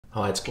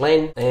Hi, it's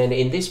Glenn, and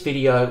in this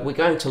video we're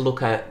going to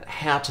look at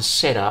how to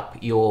set up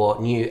your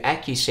new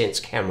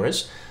Acusense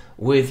cameras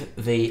with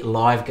the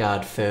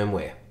Live-Guard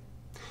firmware.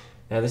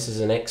 Now this is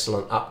an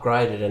excellent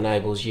upgrade. It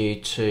enables you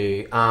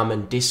to arm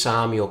and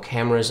disarm your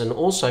cameras and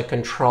also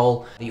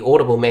control the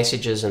audible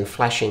messages and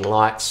flashing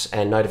lights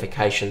and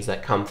notifications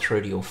that come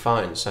through to your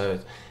phone.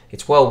 So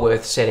it's well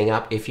worth setting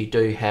up if you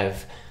do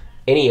have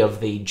any of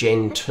the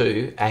Gen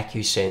 2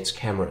 Acusense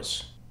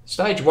cameras.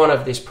 Stage one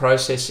of this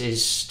process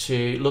is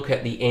to look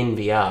at the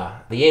NVR.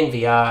 The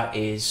NVR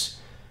is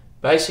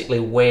basically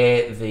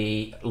where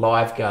the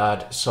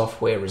Live-Guard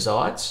software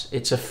resides.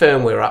 It's a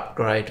firmware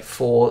upgrade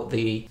for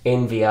the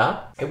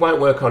NVR. It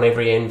won't work on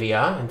every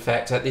NVR. In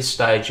fact, at this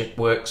stage it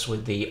works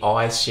with the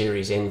I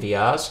series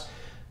NVRs,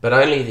 but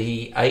only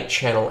the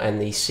 8-channel and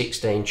the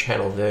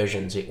 16-channel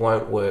versions. It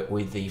won't work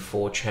with the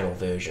 4-channel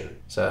version.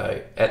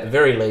 So at the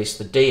very least,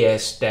 the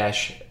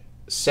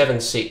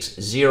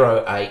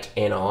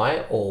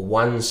DS-7608NI or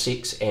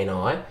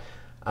 16NI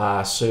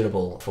are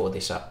suitable for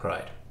this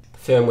upgrade. The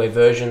firmware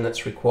version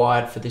that's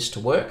required for this to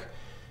work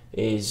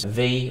is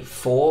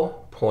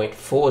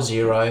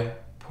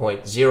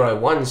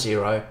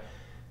V4.40.010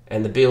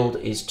 and the build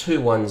is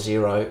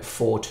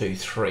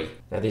 210423.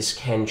 Now this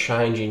can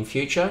change in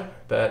future,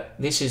 but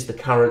this is the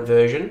current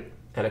version,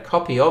 and a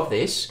copy of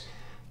this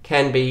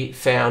can be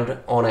found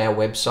on our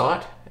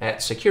website at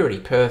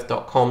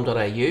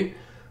securityperth.com.au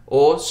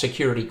or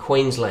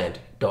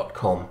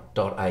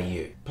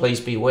securityqueensland.com.au. Please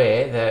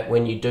beware that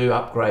when you do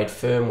upgrade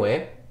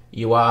firmware,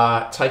 you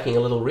are taking a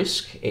little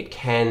risk. It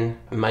can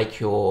make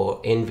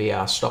your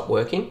NVR stop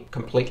working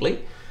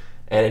completely,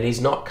 and it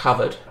is not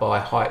covered by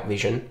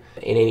Hikvision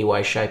in any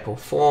way, shape or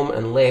form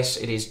unless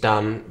it is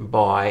done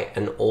by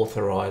an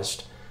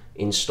authorized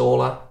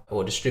installer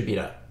or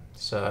distributor.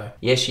 So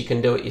yes, you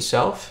can do it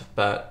yourself,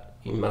 but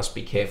you must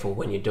be careful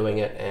when you're doing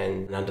it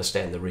and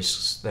understand the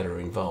risks that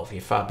are involved.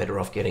 You're far better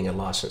off getting a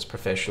licensed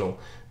professional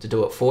to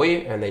do it for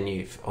you, and then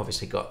you've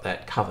obviously got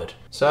that covered.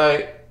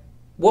 So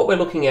what we're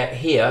looking at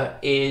here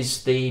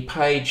is the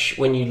page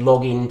when you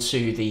log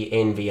into the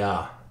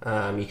NVR.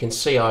 You can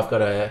see I've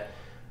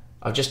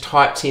just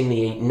typed in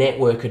the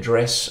network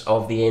address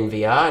of the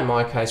NVR, in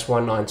my case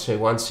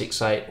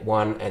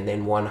 192.168.1 and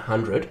then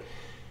 100.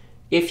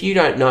 If you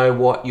don't know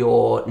what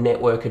your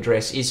network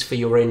address is for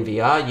your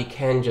NVR, you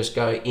can just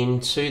go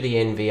into the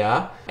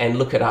NVR and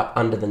look it up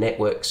under the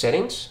network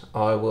settings.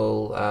 I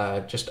will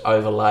just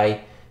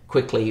overlay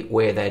quickly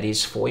where that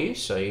is for you.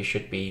 So you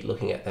should be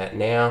looking at that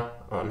now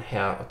on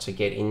how to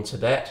get into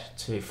that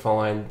to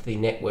find the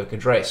network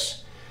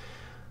address.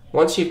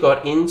 Once you've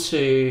got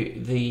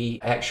into the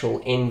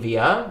actual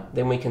NVR,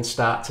 then we can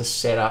start to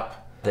set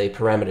up the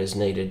parameters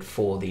needed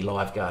for the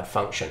Live-Guard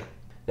function.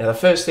 Now the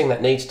first thing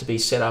that needs to be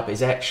set up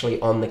is actually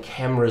on the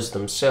cameras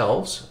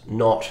themselves,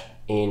 not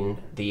in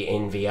the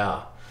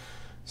NVR.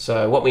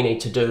 So what we need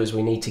to do is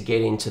we need to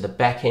get into the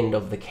back end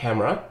of the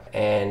camera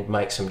and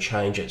make some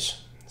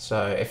changes.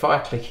 So if I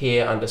click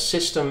here under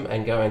System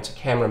and go into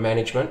Camera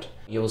Management,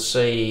 you'll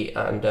see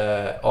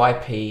under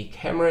IP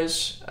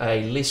cameras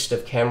a list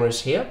of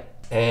cameras here,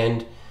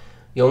 and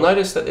you'll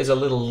notice that there's a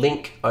little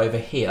link over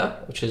here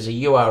which is a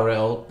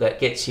URL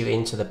that gets you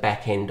into the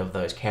back end of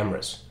those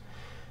cameras.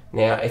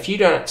 Now if you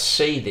don't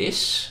see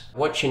this,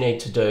 what you need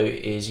to do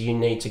is you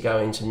need to go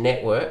into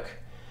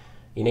Network,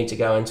 you need to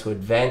go into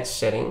Advanced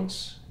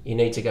Settings, you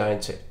need to go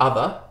into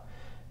Other,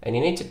 and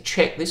you need to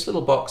check this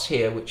little box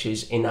here which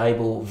is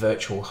Enable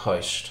Virtual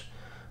Host.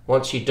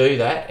 Once you do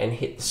that and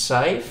hit the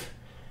Save,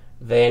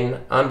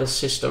 then under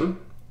System,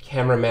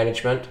 Camera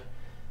Management,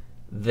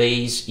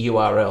 these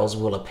URLs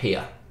will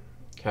appear.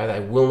 Okay, they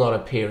will not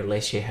appear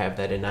unless you have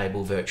that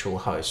Enable Virtual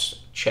Host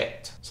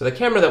checked. So the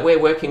camera that we're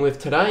working with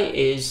today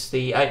is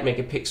the 8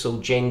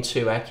 megapixel Gen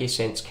 2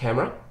 Acusense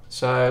camera.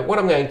 So what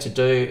I'm going to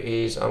do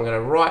is I'm going to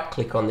right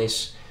click on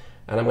this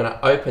and I'm going to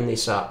open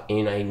this up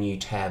in a new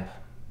tab.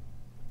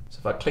 So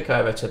if I click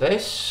over to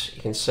this,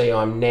 you can see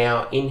I'm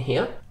now in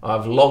here.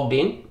 I've logged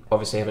in.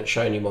 Obviously I haven't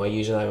shown you my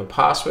username and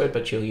password,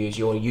 but you'll use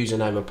your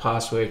username and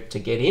password to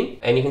get in.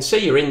 And you can see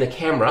you're in the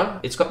camera.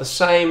 It's got the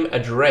same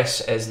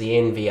address as the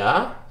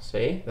NVR.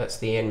 See, that's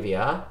the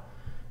NVR.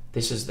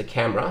 This is the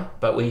camera,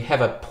 but we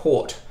have a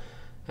port,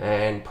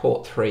 and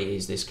port 3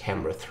 is this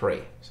camera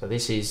 3. So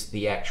this is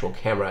the actual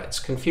camera. It's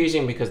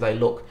confusing because they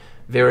look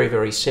very,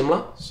 very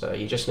similar. So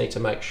you just need to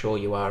make sure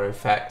you are in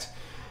fact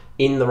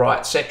in the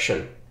right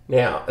section.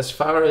 Now, as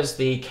far as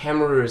the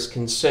camera is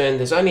concerned,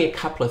 there's only a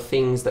couple of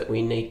things that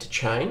we need to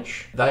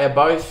change. They are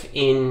both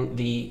in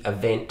the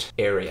event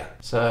area.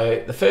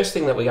 So the first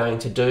thing that we're going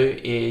to do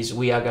is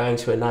we are going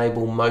to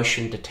enable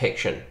motion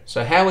detection.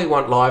 So how we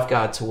want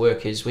Live-Guard to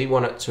work is we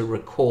want it to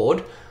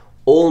record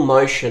all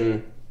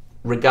motion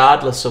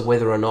regardless of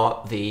whether or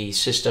not the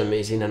system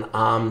is in an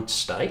armed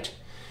state.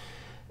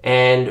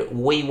 And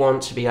we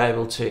want to be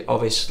able to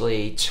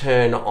obviously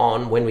turn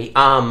on, when we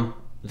arm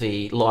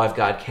the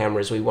Live-Guard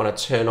cameras, we want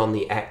to turn on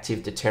the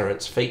active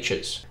deterrence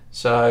features.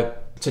 So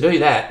to do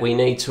that, we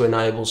need to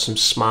enable some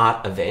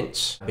smart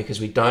events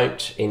because we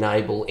don't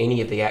enable any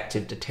of the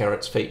active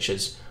deterrence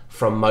features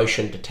from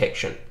motion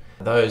detection.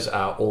 Those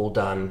are all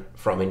done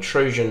from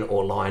intrusion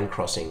or line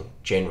crossing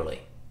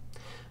generally.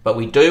 But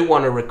we do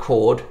want to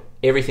record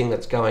everything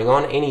that's going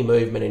on, any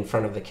movement in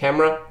front of the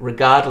camera,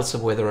 regardless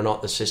of whether or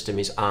not the system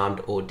is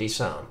armed or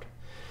disarmed.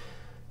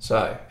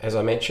 So, as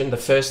I mentioned, the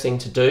first thing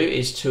to do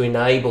is to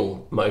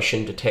enable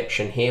motion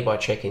detection here by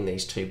checking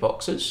these two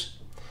boxes.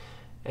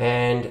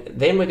 And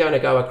then we're going to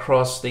go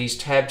across these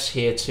tabs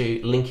here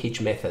to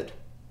linkage method.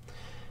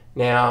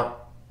 Now,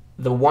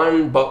 the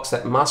one box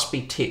that must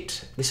be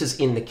ticked, this is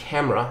in the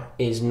camera,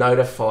 is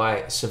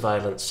notify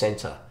surveillance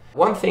center.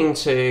 One thing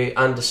to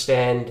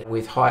understand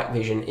with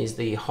Hikvision is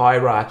the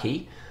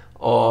hierarchy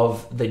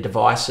of the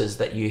devices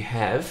that you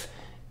have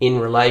in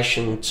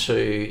relation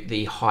to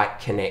the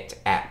HikConnect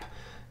app.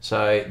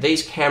 So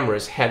these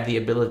cameras have the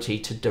ability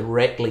to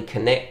directly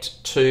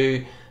connect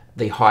to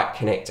the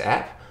HikConnect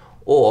app,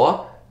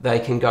 or they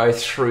can go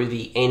through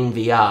the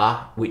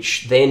NVR,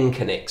 which then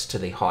connects to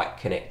the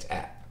HikConnect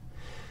app.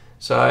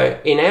 So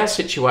in our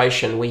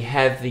situation, we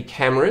have the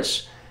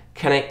cameras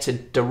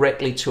connected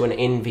directly to an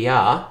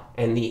NVR,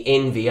 and the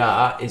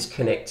NVR is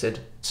connected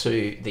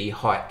to the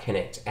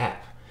HikConnect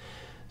app.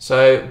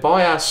 So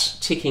by us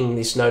ticking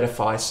this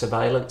notify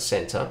surveillance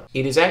center,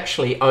 it is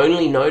actually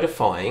only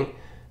notifying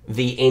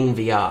the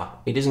NVR.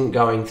 It isn't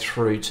going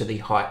through to the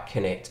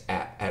HikConnect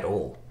app at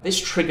all. This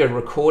trigger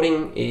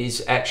recording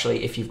is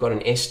actually, if you've got an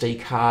SD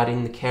card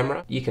in the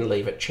camera, you can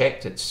leave it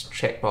checked. It's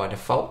checked by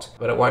default,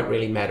 but it won't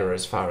really matter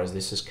as far as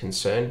this is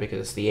concerned because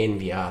it's the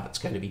NVR that's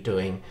going to be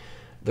doing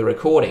the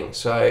recording.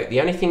 So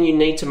the only thing you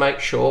need to make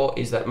sure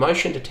is that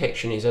motion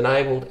detection is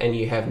enabled and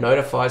you have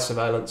notify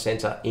surveillance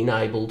center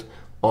enabled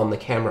on the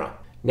camera.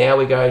 Now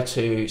we go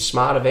to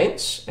smart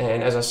events,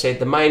 and as I said,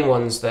 the main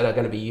ones that are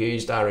going to be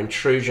used are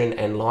intrusion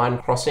and line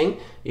crossing.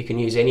 You can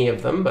use any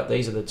of them, but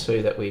these are the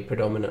two that we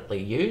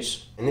predominantly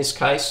use. In this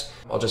case,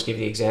 I'll just give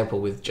the example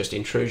with just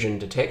intrusion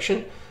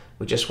detection.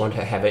 We just want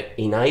to have it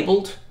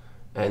enabled,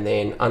 and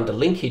then under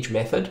linkage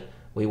method,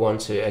 we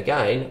want to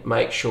again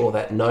make sure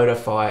that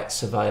notify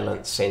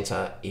surveillance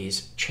center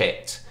is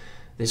checked.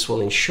 This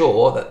will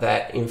ensure that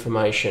that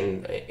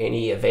information,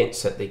 any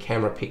events that the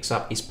camera picks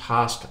up, is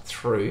passed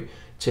through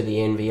to the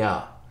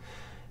NVR.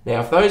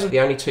 Now, if those are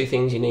the only two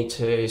things you need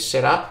to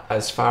set up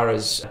as far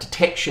as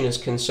detection is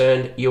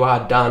concerned, you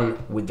are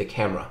done with the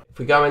camera. If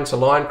we go into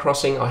line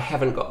crossing, I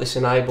haven't got this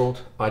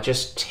enabled. I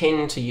just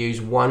tend to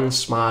use one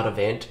smart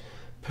event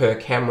per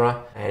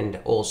camera and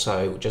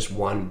also just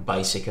one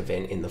basic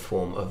event in the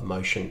form of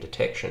motion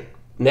detection.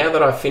 Now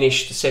that I've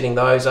finished setting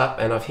those up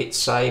and I've hit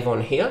save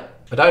on here,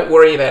 I don't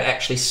worry about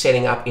actually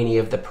setting up any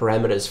of the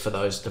parameters for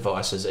those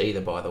devices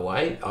either, by the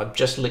way. I'm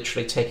just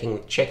literally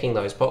checking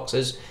those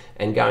boxes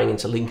and going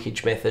into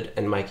linkage method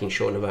and making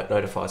sure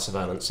notify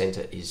surveillance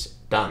center is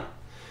done.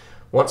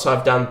 Once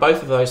I've done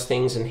both of those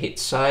things and hit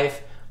save,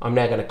 I'm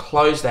now going to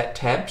close that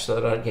tab so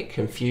that I don't get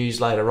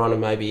confused later on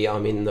and maybe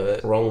I'm in the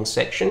wrong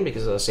section,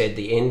 because as I said,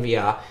 the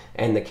NVR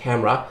and the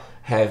camera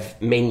have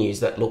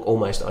menus that look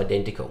almost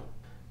identical.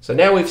 So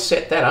now we've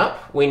set that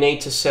up, we need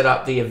to set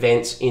up the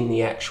events in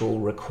the actual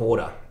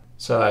recorder.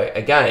 So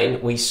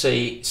again, we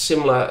see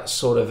similar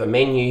sort of a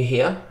menu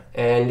here,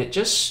 and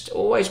just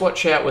always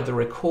watch out with the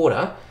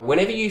recorder.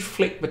 Whenever you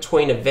flick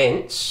between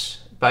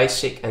events,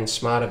 basic and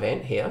smart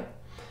event here,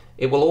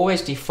 it will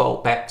always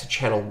default back to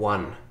channel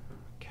 1.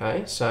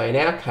 Okay, so in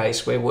our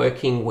case, we're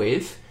working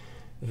with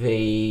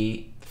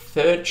the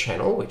third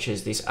channel, which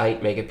is this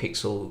 8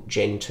 megapixel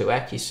Gen 2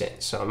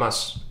 Acusense. So I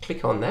must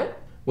click on that.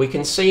 We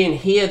can see in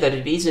here that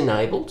it is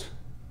enabled,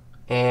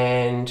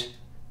 and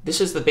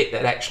this is the bit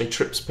that actually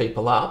trips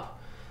people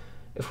up.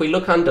 If we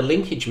look under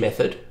linkage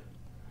method,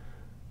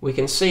 we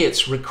can see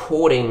it's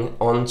recording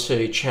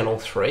onto channel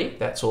 3.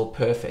 That's all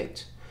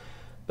perfect.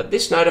 But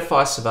this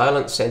notify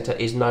surveillance center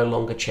is no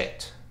longer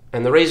checked.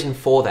 And the reason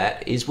for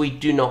that is we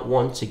do not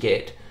want to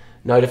get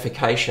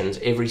notifications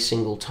every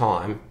single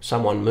time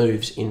someone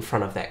moves in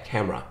front of that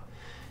camera.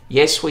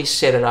 Yes, we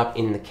set it up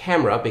in the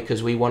camera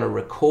because we want to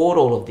record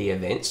all of the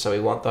events, so we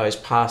want those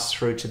passed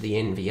through to the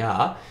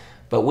NVR,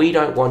 but we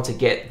don't want to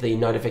get the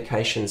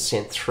notifications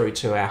sent through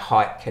to our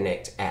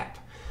HikConnect app.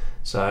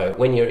 So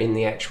when you're in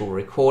the actual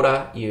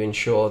recorder, you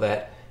ensure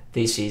that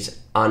this is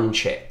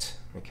unchecked.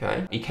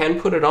 Okay, you can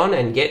put it on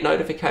and get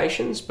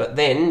notifications, but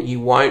then you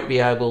won't be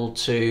able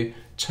to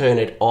turn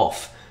it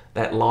off.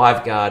 That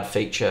Live-Guard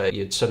feature,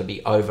 you'd sort of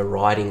be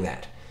overriding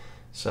that.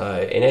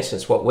 So in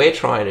essence, what we're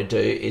trying to do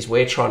is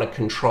we're trying to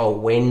control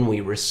when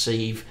we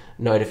receive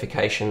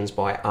notifications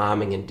by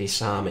arming and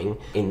disarming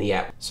in the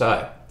app.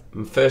 So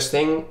first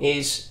thing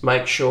is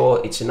make sure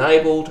it's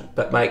enabled,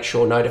 but make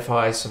sure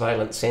notify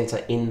surveillance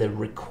center in the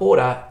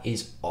recorder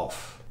is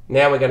off.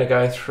 Now we're going to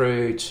go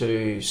through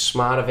to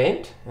smart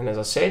event, and as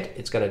I said,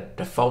 it's going to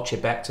default you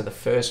back to the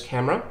first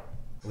camera.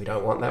 We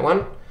don't want that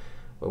one.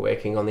 We're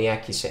working on the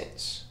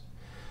Acusense.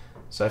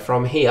 So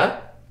from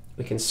here,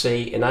 we can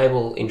see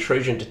enable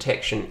intrusion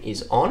detection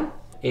is on.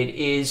 It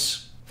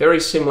is very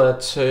similar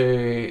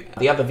to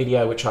the other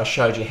video which I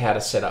showed you how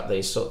to set up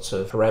these sorts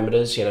of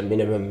parameters,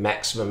 minimum,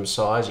 maximum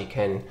size. You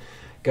can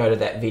go to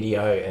that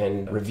video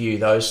and review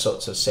those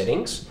sorts of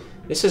settings.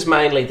 This is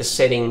mainly the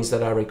settings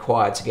that are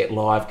required to get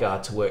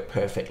Live-Guard to work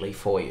perfectly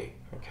for you.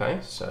 Okay,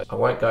 so I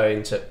won't go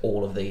into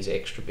all of these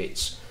extra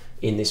bits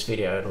in this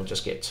video, it'll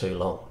just get too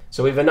long.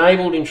 So we've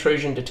enabled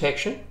intrusion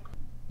detection.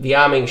 The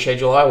arming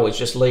schedule, I always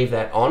just leave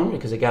that on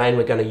because again,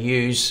 we're going to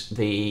use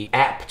the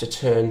app to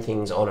turn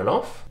things on and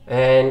off.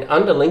 And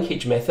under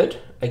linkage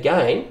method,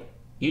 again,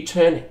 you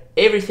turn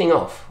everything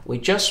off. We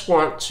just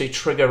want to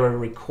trigger a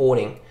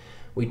recording.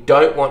 We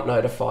don't want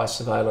notify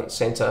surveillance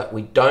center.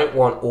 We don't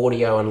want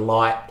audio and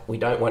light. We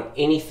don't want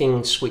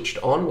anything switched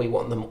on. We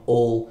want them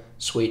all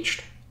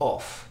switched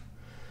off.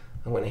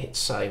 I'm going to hit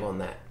save on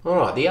that. All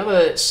right, the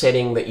other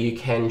setting that you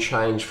can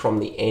change from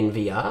the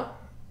NVR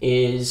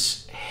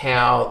is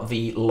how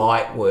the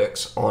light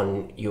works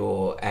on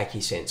your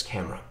Acusense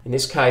camera. In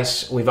this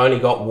case, we've only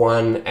got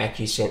one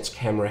Acusense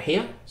camera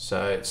here,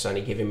 so it's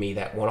only giving me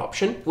that one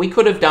option. We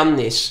could have done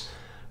this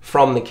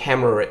from the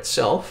camera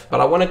itself, but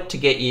I wanted to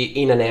get you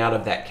in and out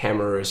of that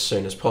camera as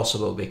soon as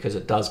possible because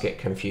it does get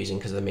confusing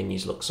because the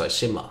menus look so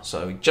similar.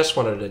 So we just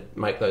wanted to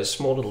make those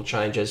small little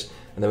changes,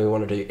 and then we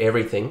want to do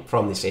everything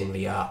from this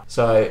NVR.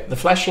 So the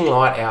flashing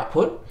light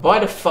output, by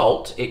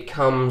default, it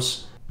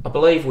comes, I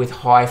believe, with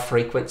high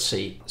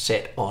frequency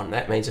set on.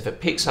 That means if it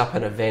picks up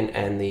an event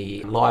and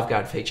the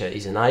Live-Guard feature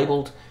is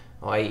enabled,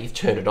 i.e. you've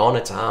turned it on,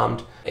 it's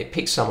armed, it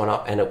picks someone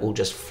up and it will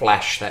just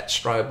flash that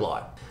strobe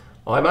light.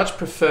 I much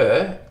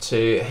prefer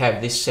to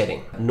have this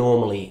setting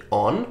normally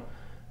on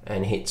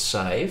and hit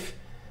save.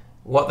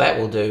 What that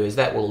will do is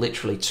that will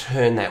literally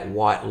turn that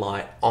white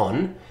light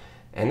on,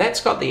 and that's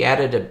got the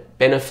added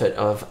benefit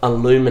of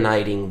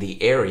illuminating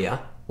the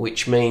area,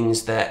 which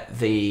means that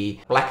the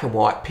black and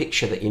white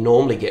picture that you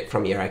normally get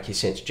from your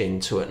Acusense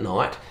Gen 2 at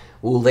night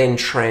will then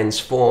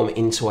transform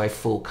into a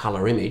full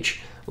color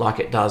image like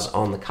it does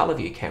on the color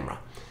view camera.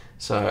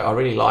 So I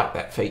really like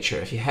that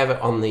feature. If you have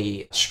it on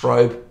the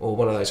strobe or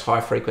one of those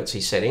high frequency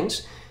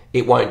settings,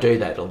 it won't do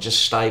that. It'll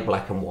just stay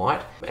black and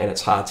white, and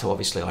it's hard to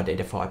obviously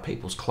identify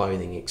people's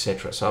clothing,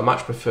 etc. So I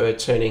much prefer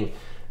turning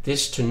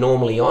this to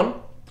normally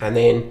on, and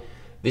then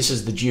this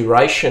is the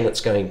duration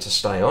it's going to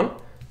stay on.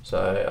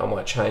 So I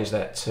might change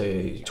that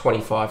to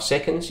 25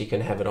 seconds. You can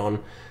have it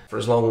on for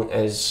as long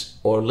as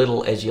or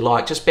little as you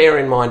like. Just bear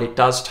in mind it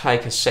does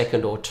take a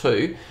second or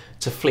two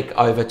to flick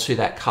over to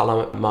that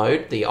color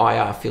mode. The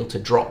IR filter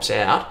drops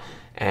out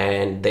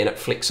and then it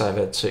flicks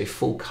over to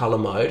full color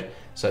mode.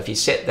 So if you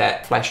set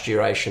that flash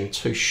duration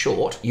too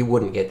short, you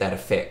wouldn't get that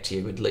effect.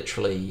 You would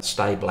literally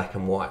stay black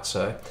and white.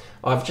 So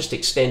I've just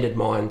extended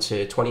mine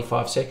to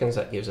 25 seconds.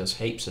 That gives us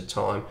heaps of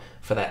time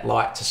for that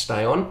light to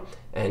stay on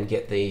and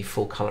get the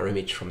full color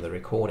image from the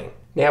recording.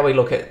 Now we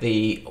look at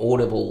the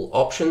Audible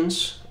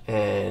options,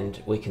 and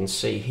we can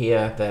see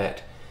here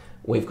that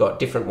we've got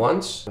different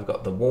ones. We've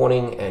got the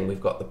warning and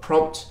we've got the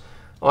prompt.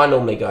 I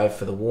normally go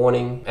for the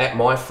warning. At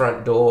my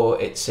front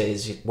door, it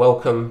says,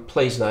 welcome,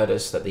 please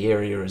notice that the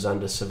area is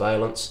under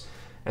surveillance.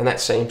 And that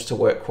seems to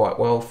work quite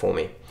well for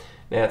me.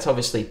 Now it's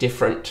obviously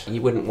different.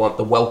 You wouldn't want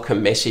the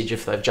welcome message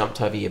if they've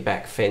jumped over your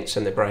back fence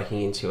and they're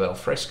breaking into your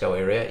alfresco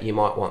area. You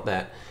might want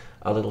that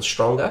a little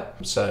stronger.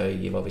 So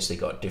you've obviously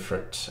got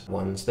different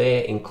ones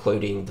there,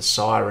 including the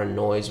siren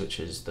noise, which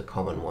is the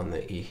common one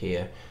that you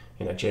hear,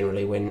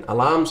 generally when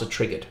alarms are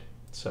triggered.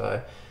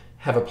 So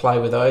have a play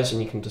with those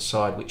and you can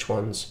decide which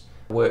ones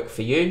work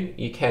for you.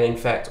 You can in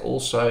fact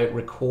also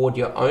record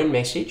your own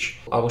message.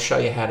 I will show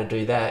you how to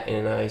do that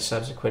in a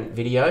subsequent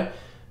video,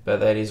 but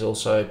that is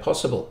also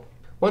possible.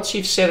 Once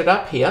you've set it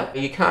up here,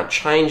 you can't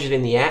change it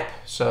in the app,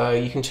 so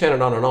you can turn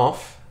it on and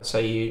off. So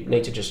you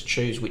need to just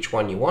choose which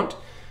one you want.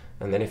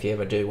 And then if you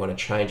ever do want to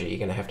change it, you're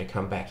going to have to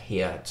come back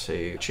here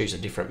to choose a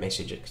different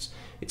message.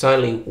 It's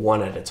only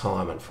one at a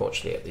time,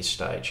 unfortunately, at this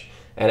stage.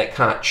 And it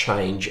can't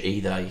change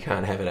either. You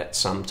can't have it at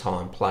some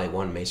time play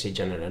one message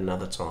and at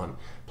another time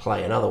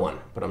play another one.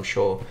 But I'm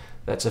sure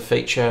that's a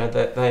feature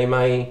that they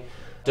may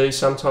do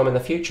sometime in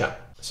the future.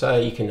 So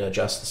you can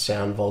adjust the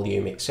sound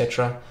volume,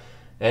 etc.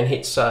 and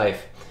hit save.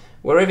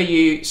 Wherever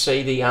you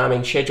see the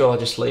arming schedule, I'll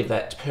just leave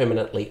that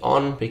permanently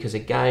on because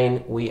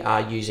again, we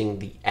are using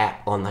the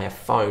app on their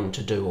phone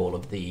to do all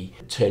of the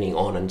turning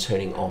on and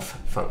turning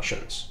off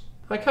functions.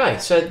 Okay,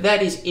 so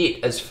that is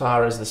it as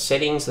far as the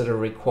settings that are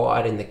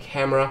required in the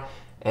camera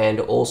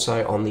and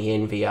also on the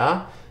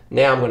NVR.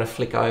 Now I'm going to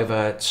flick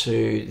over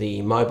to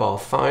the mobile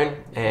phone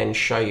and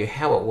show you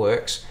how it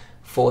works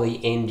for the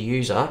end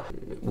user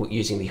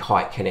using the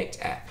Hikvision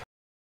app.